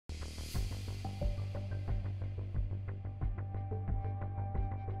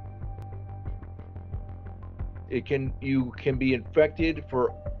You can be infected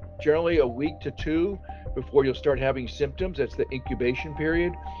for generally a week to two before you'll start having symptoms. That's the incubation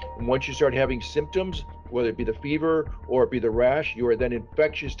period. And once you start having symptoms, whether it be the fever or it be the rash, you are then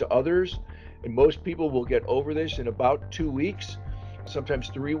infectious to others. And most people will get over this in about 2 weeks. Sometimes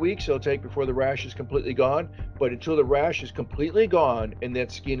 3 weeks it'll take before the rash is completely gone. But until the rash is completely gone and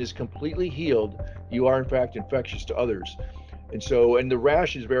that skin is completely healed, you are in fact infectious to others. And the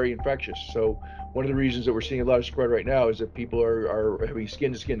rash is very infectious. So one of the reasons that we're seeing a lot of spread right now is that people are having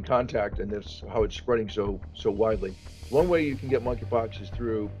skin to skin contact, and that's how it's spreading so widely. One way you can get monkeypox is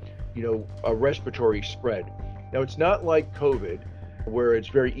through, a respiratory spread. Now it's not like COVID, where it's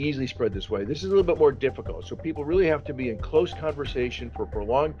very easily spread this way. This is a little bit more difficult. So people really have to be in close conversation for a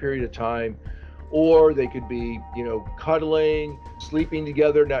prolonged period of time, or they could be, cuddling, sleeping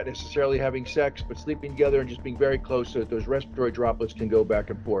together, not necessarily having sex, but sleeping together and just being very close so that those respiratory droplets can go back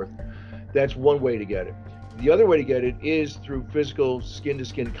and forth. That's one way to get it. The other way to get it is through physical skin to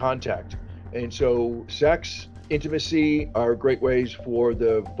skin contact. And so sex, intimacy are great ways for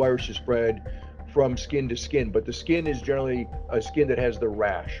the virus to spread from skin to skin, but the skin is generally a skin that has the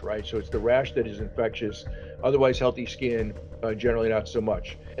rash, right? So it's the rash that is infectious. Otherwise, healthy skin, generally not so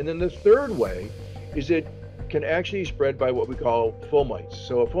much. And then the third way is it can actually spread by what we call fomites.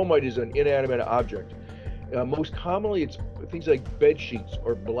 So a fomite is an inanimate object. Most commonly, it's things like bed sheets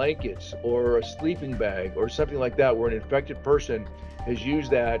or blankets or a sleeping bag or something like that, where an infected person has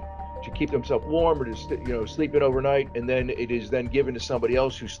used that to keep themselves warm or to sleep in overnight, and then it is then given to somebody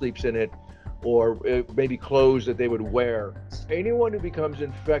else who sleeps in it, or maybe clothes that they would wear. Anyone who becomes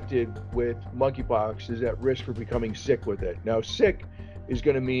infected with monkeypox is at risk for becoming sick with it. Now, sick is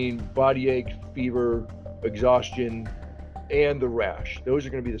going to mean body ache, fever, exhaustion, and the rash. Those are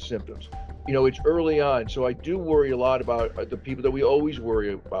going to be the symptoms. It's early on, so I do worry a lot about the people that we always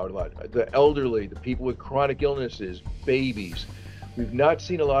worry about a lot: the elderly, the people with chronic illnesses, babies. We've not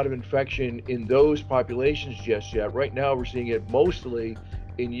seen a lot of infection in those populations just yet. Right now, we're seeing it mostly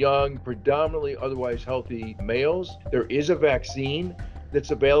in young, predominantly otherwise healthy males. There is a vaccine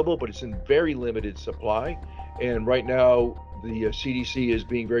that's available, but it's in very limited supply. And right now, the CDC is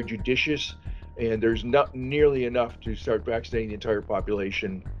being very judicious, and there's not nearly enough to start vaccinating the entire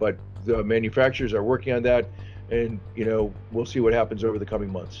population. But the manufacturers are working on that, and we'll see what happens over the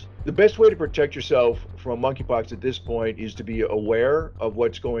coming months. The best way to protect yourself from monkeypox at this point is to be aware of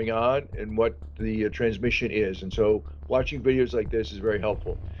what's going on and what the transmission is. And so watching videos like this is very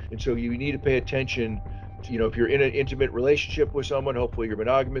helpful. And so you need to pay attention to, if you're in an intimate relationship with someone, hopefully you're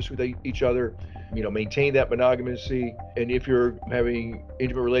monogamous with each other, maintain that monogacy. And if you're having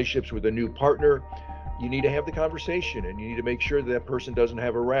intimate relationships with a new partner, you need to have the conversation, and you need to make sure that person doesn't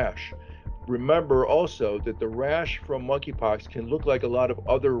have a rash. Remember also that the rash from monkeypox can look like a lot of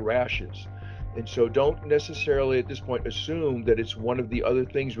other rashes. And so don't necessarily at this point assume that it's one of the other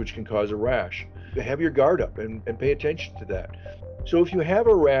things which can cause a rash. Have your guard up and pay attention to that. So if you have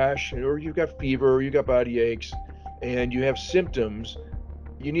a rash, or you've got fever, or you've got body aches, and you have symptoms,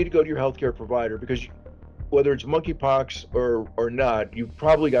 you need to go to your healthcare provider, because whether it's monkeypox or not, you've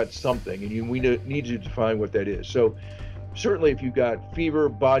probably got something, and we need to define what that is. So certainly if you've got fever,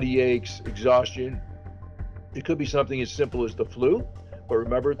 body aches, exhaustion, it could be something as simple as the flu. But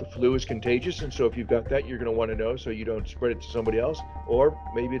remember, the flu is contagious, and so if you've got that, you're going to want to know so you don't spread it to somebody else. Or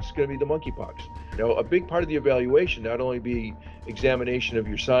maybe it's going to be the monkeypox. A big part of the evaluation not only be examination of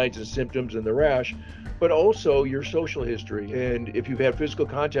your signs and symptoms and the rash, but also your social history, and if you've had physical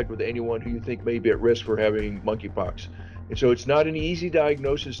contact with anyone who you think may be at risk for having monkeypox. And so it's not an easy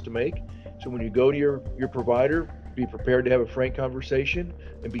diagnosis to make. So when you go to your provider, be prepared to have a frank conversation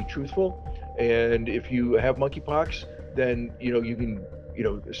and be truthful. And if you have monkeypox, then you can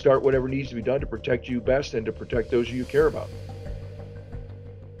start whatever needs to be done to protect you best and to protect those you care about.